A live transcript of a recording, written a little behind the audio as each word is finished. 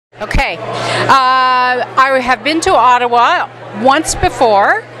Okay, I have been to Ottawa once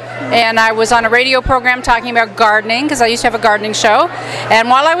before, and I was on a radio program talking about gardening because I used to have a gardening show. And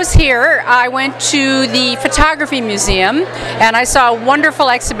while I was here, I went to the Photography Museum and I saw a wonderful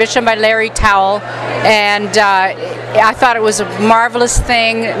exhibition by Larry Towell, and I thought it was a marvelous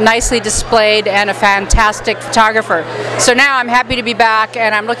thing, nicely displayed, and a fantastic photographer. So now I'm happy to be back,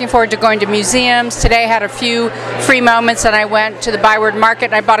 and I'm looking forward to going to museums. Today I had a few free moments and I went to the Byward Market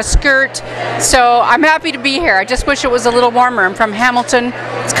and I bought a skirt. So I'm happy to be here. I just wish it was a little warmer. I'm from Hamilton.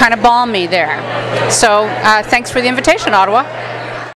 It's kind of balmy there. So thanks for the invitation, Ottawa.